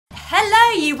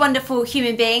Hello you wonderful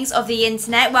human beings of the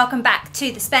internet, welcome back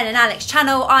to the Spen and Alex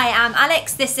channel. I am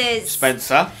Alex, this is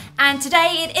Spencer. And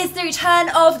today it is the return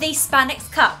of the Spandex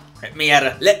Cup. Let me at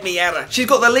her. She's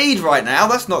got the lead right now,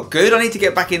 that's not good. I need to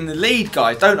get back in the lead,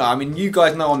 guys, don't I? I mean, you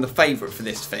guys know I'm the favourite for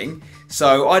this thing.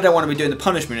 So I don't want to be doing the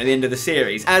punishment at the end of the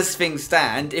series. As things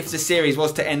stand, if the series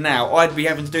was to end now, I'd be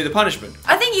having to do the punishment.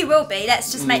 I think you will be,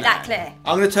 let's just make that clear.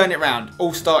 I'm going to turn it round,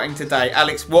 all starting today.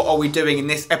 Alex, what are we doing in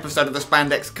this episode of the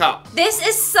Spandex Cup? This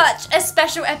is such a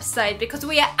special episode because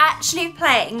we are actually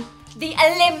playing the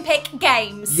Olympic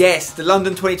Games. Yes, the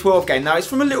London 2012 game. Now, it's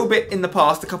from a little bit in the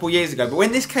past, a couple of years ago, but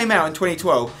when this came out in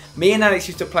 2012, me and Alex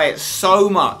used to play it so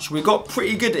much. We got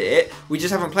pretty good at it. We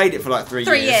just haven't played it for like 3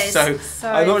 years. So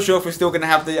I'm not sure if we're still going to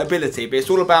have the ability, but it's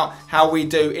all about how we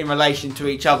do in relation to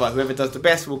each other. Whoever does the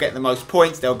best will get the most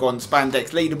points. They'll go on the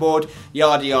Spandex leaderboard,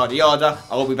 yada, yada, yada.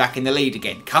 I'll be back in the lead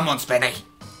again. Come on, Spenny.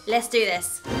 Let's do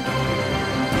this.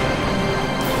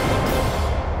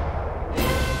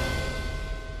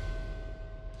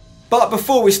 But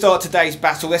before we start today's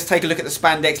battle, let's take a look at the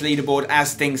Spandex leaderboard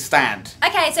as things stand.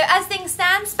 Okay, so as things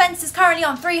stand, Spencer's currently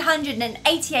on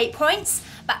 388 points,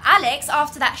 but Alex,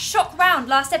 after that shock round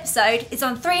last episode, is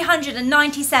on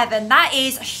 397. That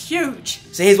is huge.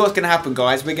 So here's what's going to happen,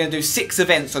 guys. We're going to do 6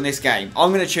 events on this game.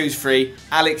 I'm going to choose 3.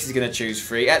 Alex is going to choose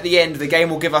 3. At the end, the game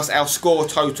will give us our score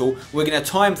total. We're going to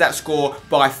times that score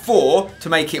by 4 to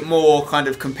make it more kind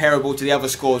of comparable to the other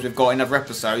scores we've got in other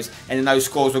episodes. And then those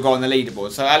scores will go on the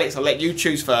leaderboard. So Alex, I'll let you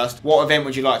choose first. What event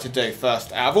would you like to do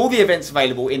first out of all the events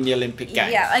available in the Olympic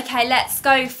Games? Yeah, okay, let's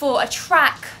go for a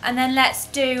track and then let's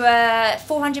do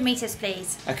 400 metres,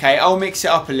 please. Okay, I'll mix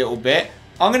it up a little bit.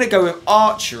 I'm going to go with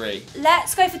archery.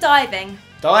 Let's go for diving.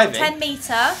 Diving? 10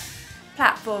 metre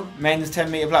platform. Men's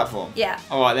 10 metre platform? Yeah.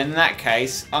 Alright, then in that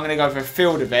case, I'm going to go for a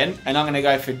field event and I'm going to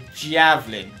go for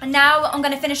javelin. And now I'm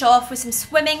going to finish off with some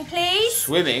swimming, please.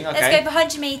 Swimming, okay. Let's go for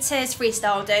 100 metres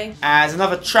freestyle do. As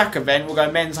another track event, we'll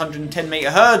go men's 110 metre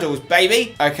hurdles,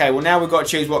 baby. Okay, well now we've got to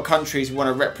choose what countries we want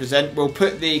to represent. We'll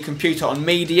put the computer on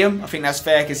medium. I think that's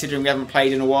fair considering we haven't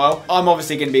played in a while. I'm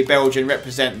obviously going to be Belgian,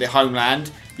 represent the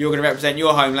homeland. You're going to represent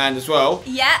your homeland as well.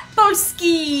 Yeah,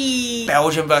 Polski.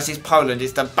 Belgium versus Poland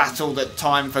is the battle that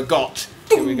time forgot.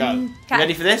 Here we go. You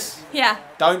ready for this? Yeah.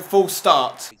 Don't false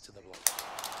start.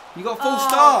 You got a false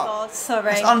start. Oh, God,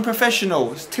 sorry. It's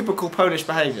unprofessional. It's typical Polish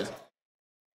behaviour.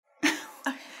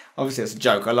 Obviously, it's a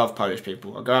joke. I love Polish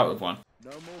people. I'll go out with one.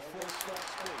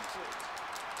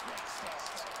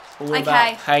 All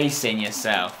about pacing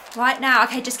yourself. Right now,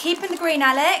 okay, just keep in the green,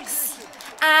 Alex.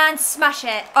 And smash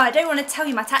it. Oh, I don't want to tell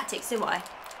you my tactics, do I?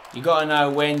 You got to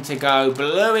know when to go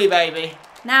bluey, baby.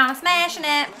 Now I'm smashing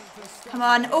it. Come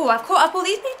on. Oh, I've caught up all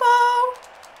these people.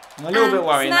 I'm a little bit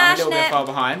worried now. I'm a little bit far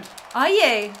behind. Are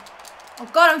you? Oh,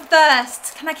 God, I'm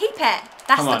first. Can I keep it?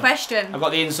 That's the question. I've got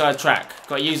the inside track.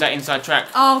 Got to use that inside track.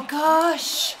 Oh,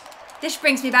 gosh. This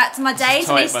brings me back to my days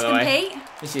when I used to compete.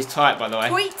 This is tight, by the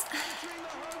way. Wait.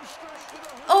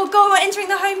 Oh, God, we're entering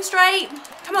the home straight.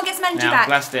 Come on, get some energy back.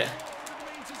 Now, blast it.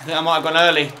 I think I might have gone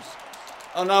early.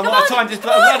 Oh no, I timed this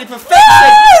bloody perfection!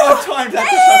 I timed that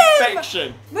to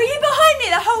perfection! Were you behind me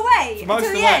the whole way? Most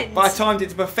of the way. But I timed it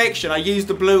to perfection. I used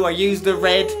the blue, I used the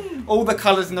red, all the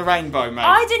colours in the rainbow, mate.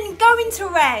 I didn't go into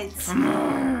red.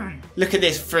 Look at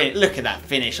this, look at that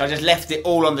finish. I just left it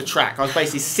all on the track. I was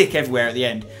basically sick everywhere at the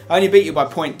end. I only beat you by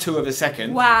 0.2 of a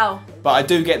second. Wow. But I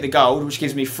do get the gold, which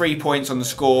gives me 3 points on the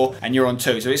score, and you're on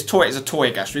 2. So it's a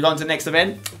toy gas. Should we go on to the next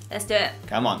event? Let's do it.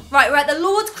 Come on. Right, we're at the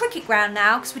Lord's Cricket Ground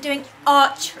now, because we're doing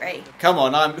archery. Come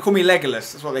on, call me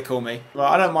Legolas. That's what they call me.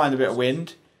 Right, I don't mind a bit of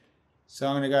wind. So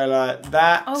I'm going to go like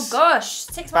that. Oh gosh,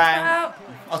 6 miles per hour.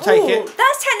 I'll take it.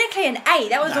 That's technically an 8.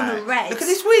 That was on the red. Look at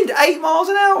this wind, 8 miles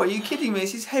an hour. Are you kidding me?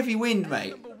 This is heavy wind,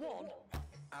 mate. It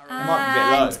might be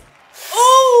a bit low.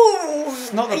 Oh!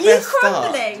 It's not the best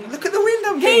start. Look at the wind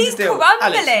I'm getting to deal with.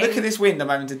 Alex, look at this wind I'm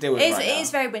having to deal with right now. It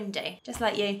is very windy, just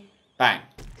like you. Bang.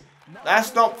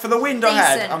 That's not for the wind I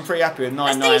had. I'm pretty happy with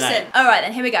 998. That's decent. All right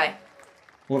then, here we go.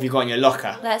 What have you got in your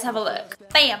locker? Let's have a look.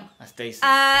 Bam. That's decent.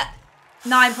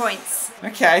 9 points.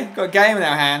 Okay, got a game in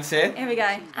our hands here. Here we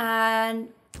go. And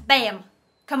bam.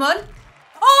 Come on.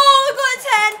 Oh, I got a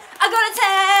 10. I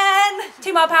got a 10.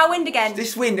 2 mile per hour wind again.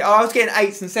 This wind, I was getting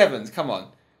 8s and 7s. Come on.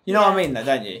 You know what I mean though,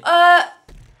 don't you?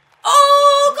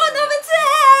 Oh, got another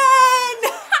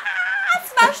 10.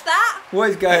 Smash that.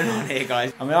 What is going on here,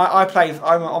 guys? I mean,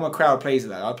 I'm a crowd pleaser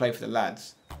though. I play for the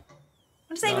lads.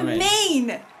 What does that even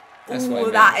mean?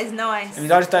 Oh, that is nice. I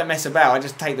mean, I just don't mess about. I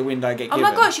just take the wind I get given. Oh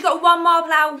my gosh, you got a 1 mile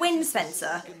per hour wind,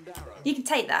 Spencer. You can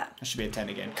take that. That should be a 10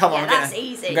 again. Come on, that's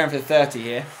easy. I'm going for the 30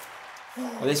 here.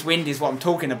 Well, this wind is what I'm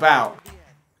talking about.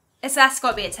 That's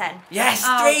got to be a 10. Yes,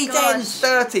 Oh, 3 gosh. 10s,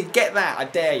 30. Get that, I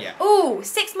dare you. Ooh,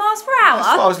 6 miles per hour?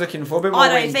 That's what I was looking for, a bit more I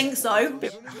don't wind. think so.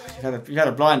 You've had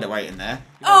a blinder waiting there.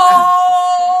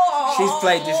 Oh! She's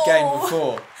played this game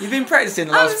before. You've been practicing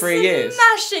the last 3 years.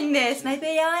 I'm smashing this.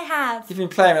 Maybe I have. You've been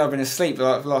playing when I've been asleep for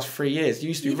the last 3 years. You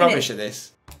used to be rubbish at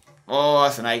this. Oh,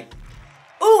 that's an 8.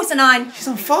 Oh, it's a 9. She's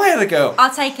on fire, the girl.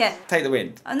 I'll take it. Take the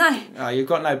wind. Oh, no. Oh, you've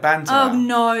got no banter. Oh,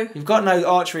 now. no. You've got no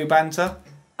archery banter.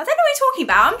 I don't know what you're talking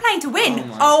about. I'm playing to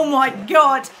win. Oh my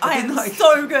god. I am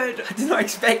so good. I did not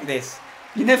expect this.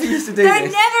 You never used to do Don't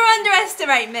this. never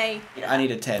underestimate me. I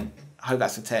need a 10. I hope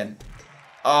that's a 10.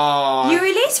 Oh. You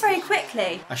release very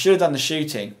quickly. I should have done the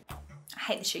shooting. I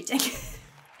hate the shooting.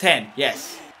 10,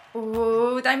 yes.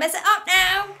 Ooh, don't mess it up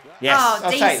now. Yes, Oh,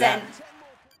 I'll decent. take that.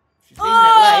 She's leaving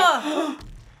Oh.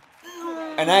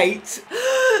 it late. An 8.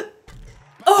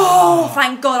 Oh,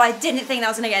 thank God. I didn't think that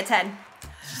was going to get a 10.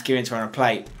 Just give it to her on a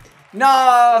plate. No,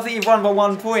 I think you've won by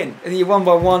 1 point. I think you've won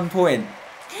by 1 point.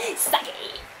 Suck it.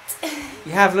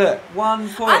 You have, look, 1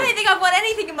 point. I don't think I've won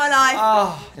anything in my life.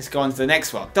 Oh, let's go on to the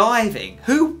next one. Diving.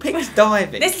 Who picks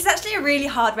diving? This is actually a really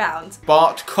hard round.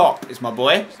 Bart Kopp is my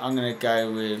boy. I'm going to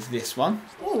go with this one.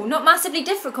 Oh, not massively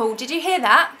difficult. Did you hear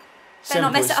that? Better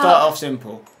not Simple. mess it Start up. off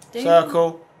simple. Do-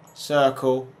 Circle,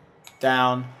 circle,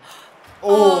 down.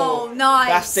 Oh, nice.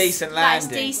 That's decent landing.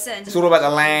 That's decent. It's all about the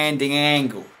landing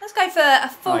angle. Let's go for a Oh,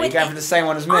 forward. you're going for the same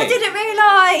one as me. I didn't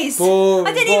realise. Boring,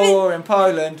 I didn't even. boring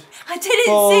Poland. I didn't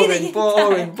Boring, see that you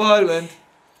boring Poland.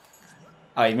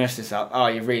 Oh, you messed this up. Oh,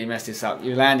 you really messed this up.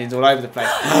 Your landing's all over the place.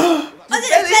 I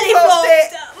did belly belly flopped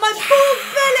flopped. My poor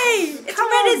belly. It's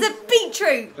red as a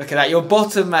beetroot. Look at that. You're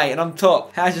bottom, mate, and I'm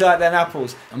top. How'd you like them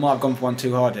apples? I might have gone for one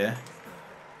too hard here.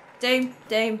 Doom,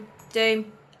 doom,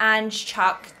 doom, and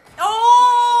chuck.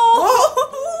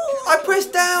 Oh! I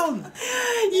pressed down.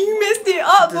 You messed it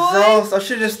up, boy. Disaster. I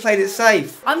should have just played it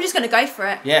safe. I'm just gonna go for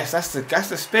it. Yes, that's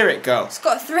the spirit, girl. It's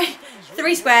got three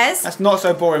squares. That's not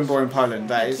so boring Poland.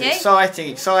 That is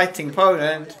Okay. exciting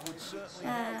Poland.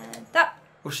 That.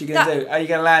 What's she going to do? Are you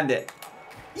going to land it?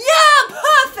 Yeah,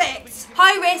 perfect.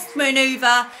 High risk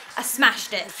maneuver. I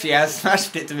smashed it. She has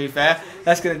smashed it, to be fair.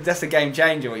 That's a game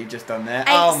changer what you've just done there. 8s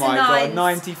Oh my and god,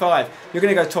 9s. 95. You're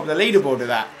going to go top of the leaderboard with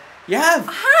that. You have.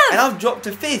 I have. And I've dropped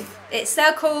to 5th. It's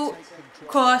circle,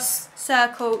 cross,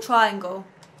 circle, triangle.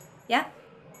 Yeah?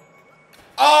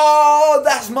 Oh,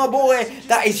 that's my boy.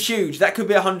 That is huge. That could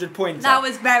be 100 points. That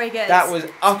was very good. That was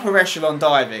upper echelon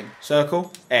diving.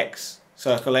 Circle, X.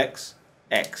 Circle, X.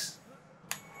 X.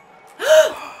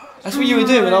 That's what you were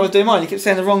doing when I was doing mine. You kept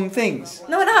saying the wrong things.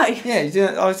 No, no.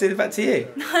 Yeah, I was doing it back to you.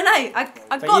 No, I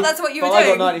got that's what you were but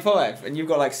doing. I got 95 and you've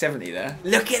got like 70 there.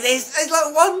 Look at this. There's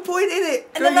like 1 point in it.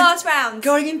 In the last round.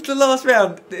 Going into the last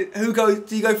round,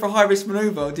 do you go for a high risk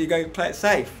manoeuvre or do you go play it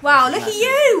safe? Wow, look at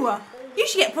you. You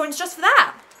should get points just for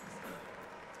that.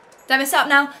 Don't mess it up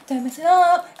now. Don't mess it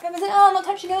up. Don't mess it up. I'm not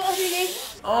touching it. I'm not touching you.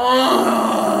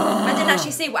 Oh. I didn't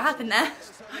actually see what happened there.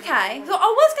 Okay. So I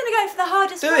was going to go for the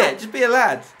hardest Do one. it. Just be a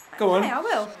lad. Go on. Okay, I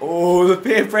will. Oh, the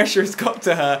peer pressure has got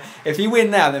to her. If you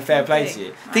win now, then fair play to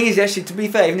you. Thing is, actually, to be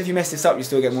fair, even if you mess this up, you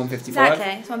still get 155.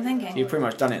 Exactly. That's what I'm thinking. You've pretty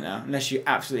much done it now, unless you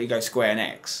absolutely go square and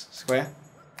X. Square?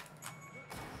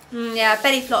 Yeah,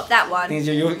 belly flop that one.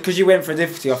 Because you went for a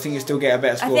difficulty, I think you still get a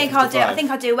better score. I think I'll do. I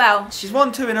think I'll do well. She's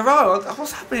won 2 in a row.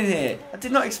 What's happening here? I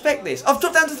did not expect this. I've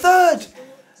dropped down to 3rd.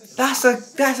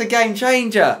 That's a game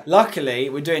changer. Luckily,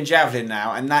 we're doing javelin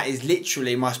now, and that is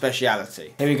literally my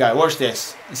speciality. Here we go. Watch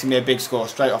this. It's gonna be a big score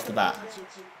straight off the bat.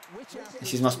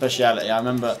 This is my speciality. I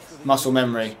remember muscle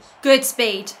memory. Good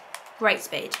speed. Great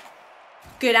speed.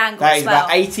 Good angle That as is well.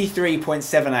 about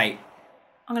 83.78.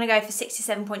 I'm going to go for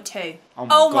 67.2.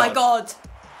 Oh my god.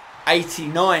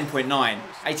 89.9.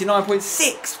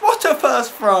 89.6. What a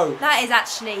first throw. That is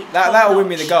actually That'll win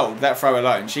me the gold. That throw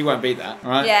alone. She won't beat that. All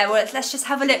right. Yeah, well, let's just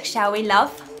have a look, shall we,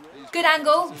 love? Good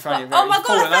angle. throwing it Oh very- my god, I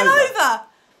falling fell over. over.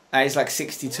 That is like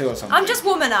 62 or something. I'm just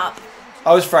warming up.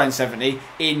 I was throwing 70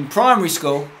 in primary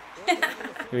school. Here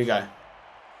we go.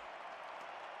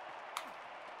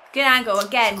 Good angle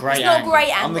again. Great It's not angle. great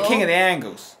angle. I'm the king of the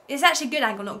angles. It's actually good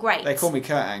angle, not great. They call me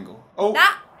Kurt Angle. Oh.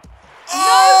 That.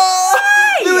 Oh!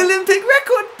 No way! New Olympic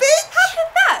record, bitch! How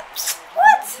could that?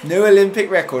 What? New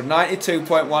Olympic record,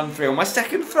 92.13 on my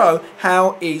second throw.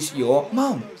 How is your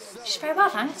mum? She's very well,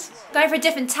 thanks. Going for a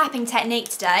different tapping technique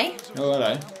today. Oh,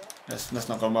 hello. That's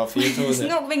not gone well for you at all, It's is it?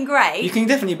 not been great. You can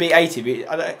definitely beat 80,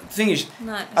 but the thing is,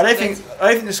 No, it's I don't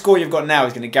not think the score you've got now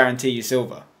is going to guarantee you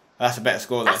silver. That's a better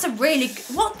score, though. That's a really good.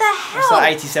 What the hell? That's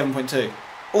like 87.2.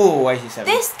 Oh,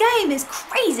 87. This game is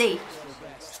crazy.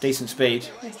 It's decent speed.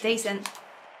 It's decent.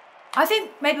 I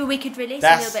think maybe we could release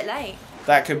a little bit late.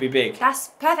 That could be big. That's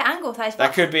perfect angle, though.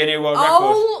 That could be a new world record.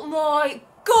 Oh my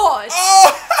god!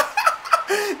 Oh!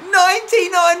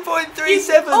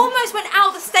 99.37. You almost went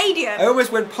out the stadium. I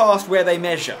almost went past where they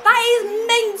measure. That is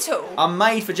mental. I'm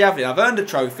made for javelin. I've earned a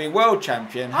trophy, world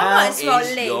champion. How is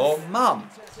your mum?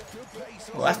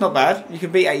 Well, that's not bad. You can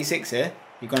beat 86 here.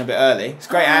 You've gone a bit early. It's a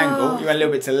great angle. You went a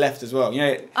little bit to the left as well. You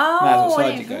know,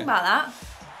 I didn't think about that.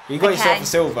 You got yourself a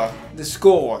silver. The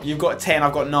score, you've got 10,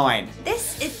 I've got 9.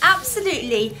 This is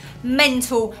absolutely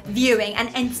mental viewing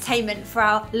and entertainment for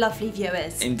our lovely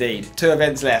viewers. Indeed. 2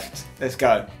 events left. Let's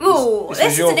go. Ooh,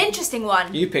 this is an interesting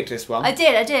one. You picked this one. I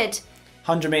did.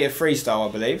 100-metre freestyle,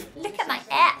 I believe. Look at my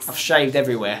ass. I've shaved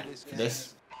everywhere for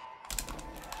this.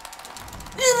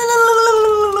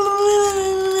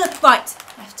 Right,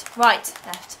 left, right,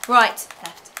 left, right,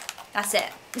 left. That's it.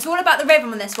 It's all about the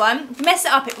rhythm on this one. If you mess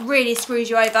it up, it really screws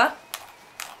you over.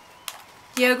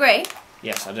 Do you agree?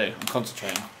 Yes, I do. I'm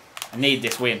concentrating. I need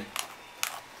this win.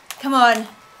 Come on.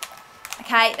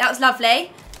 Okay, that was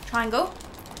lovely. Triangle.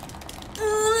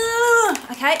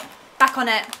 Okay, back on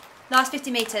it. Last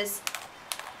 50 metres.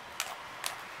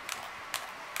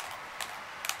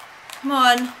 Come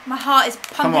on. My heart is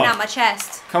pumping out my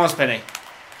chest. Come on, Spinny.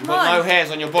 You've got no hairs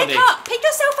on your body. Pick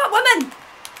yourself up, woman.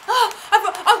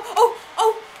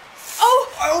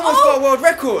 I almost got a world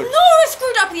record. No, I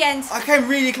screwed up at the end. I came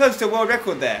really close to a world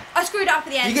record there. I screwed up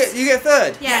at the end. You get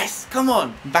third? Yes. Come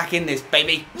on. Back in this,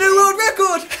 baby. New world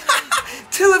record.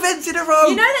 2 events in a row.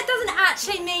 You know that doesn't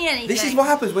actually mean anything. This is what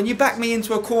happens when you back me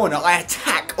into a corner. I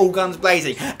attack all guns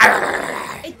blazing.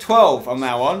 12 I'm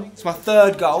now on. It's my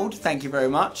 3rd gold. Thank you very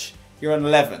much. You're on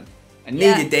 11. I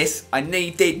needed this. I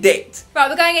needed it. Right,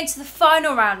 we're going into the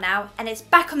final round now, and it's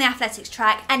back on the athletics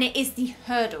track, and it is the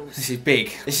hurdles. This is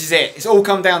big. This is it. It's all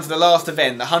come down to the last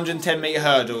event, the 110-metre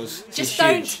hurdles. Just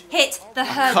don't hit the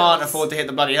hurdles. I can't afford to hit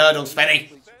the bloody hurdles,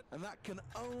 Spenny. And that can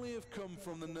only have come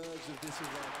from the nerves of this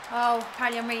event. Oh,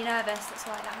 apparently I'm really nervous. That's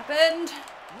why that happened.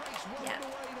 Yeah.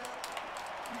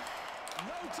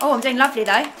 Oh, I'm doing lovely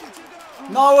though.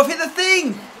 No, I've hit the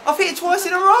thing. I've hit it twice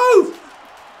in a row.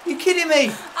 You kidding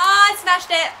me? I smashed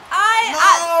it.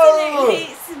 I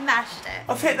absolutely smashed it.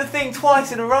 I've hit the thing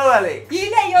twice in a row, Alex.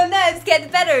 You let your nerves get the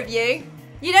better of you.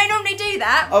 You don't normally do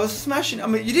that. I was smashing. I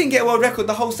mean, you didn't get a world record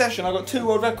the whole session. I got 2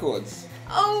 world records.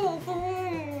 Oh.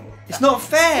 It's not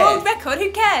fair. World record,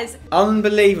 who cares?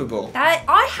 Unbelievable.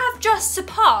 I have just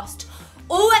surpassed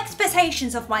all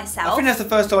expectations of myself. I think that's the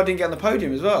first time I didn't get on the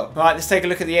podium as well. Right, let's take a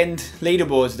look at the end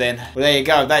leaderboards then. Well, there you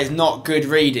go. That is not good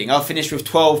reading. I finished with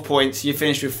 12 points. You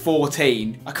finished with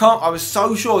 14. I was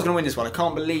so sure I was going to win this one. I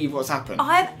can't believe what's happened.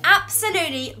 I'm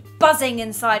absolutely buzzing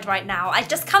inside right now. I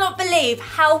just cannot believe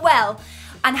how well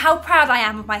and how proud I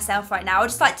am of myself right now. I'd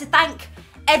just like to thank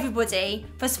everybody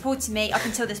for supporting me up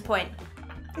until this point.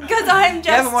 Because I'm just...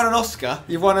 You haven't won an Oscar.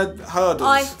 You've won a hurdles.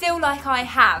 I feel like I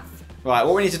have. Right,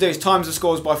 what we need to do is times the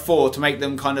scores by 4 to make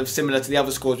them kind of similar to the other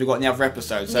scores we've got in the other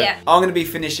episodes. So I'm going to be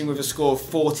finishing with a score of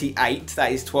 48.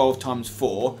 That is 12 times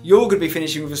 4. You're going to be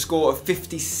finishing with a score of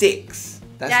 56.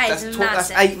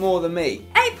 That's 8 more than me.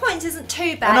 8 points isn't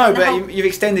too bad. I know, but you've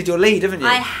extended your lead, haven't you?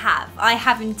 I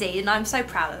have indeed, and I'm so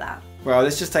proud of that. Well,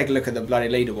 let's just take a look at the bloody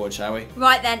leaderboard, shall we?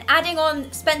 Right then, adding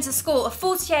on Spencer's score of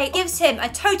 48 gives him a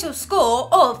total score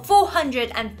of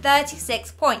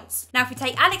 436 points. Now, if we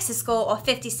take Alex's score of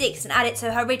 56 and add it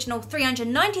to her original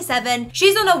 397,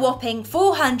 she's on a whopping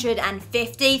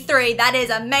 453. That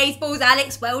is amazeballs,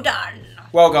 Alex. Well done.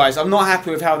 Well, guys, I'm not happy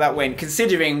with how that went,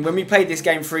 considering when we played this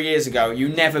game 3 years ago, you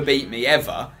never beat me,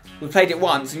 ever. We played it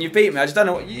once and you beat me. I just don't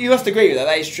know. You must agree with that.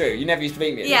 That is true. You never used to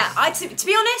beat me. Yeah, to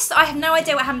be honest, I have no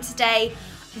idea what happened today.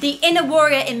 The inner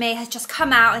warrior in me has just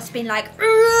come out and it's been like...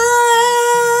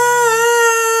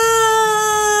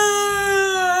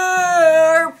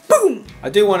 Boom! I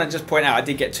do want to just point out I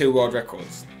did get 2 world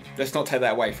records. Let's not take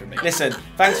that away from me. Listen,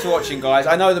 thanks for watching, guys.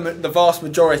 I know the vast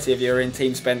majority of you are in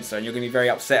Team Spencer and you're going to be very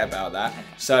upset about that.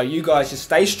 So you guys just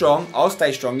stay strong. I'll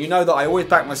stay strong. You know that I always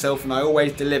back myself and I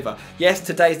always deliver. Yes,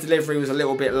 today's delivery was a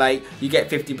little bit late. You get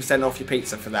 50% off your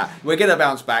pizza for that. We're going to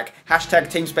bounce back. Hashtag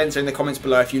Team Spencer in the comments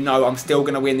below if you know I'm still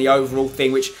going to win the overall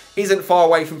thing, which isn't far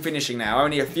away from finishing now.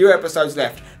 Only a few episodes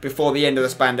left before the end of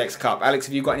the Spandex Cup. Alex,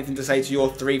 have you got anything to say to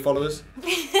your 3 followers?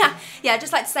 Yeah, I'd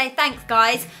just like to say thanks,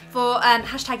 guys, for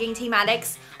hashtagging Team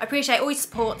Alex. I appreciate all your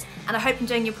support and I hope I'm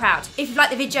doing you proud. If you've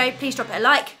liked the video, please drop it a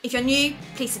like. If you're new,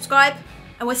 please subscribe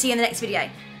and we'll see you in the next video.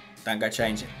 Don't go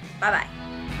change it. Bye-bye.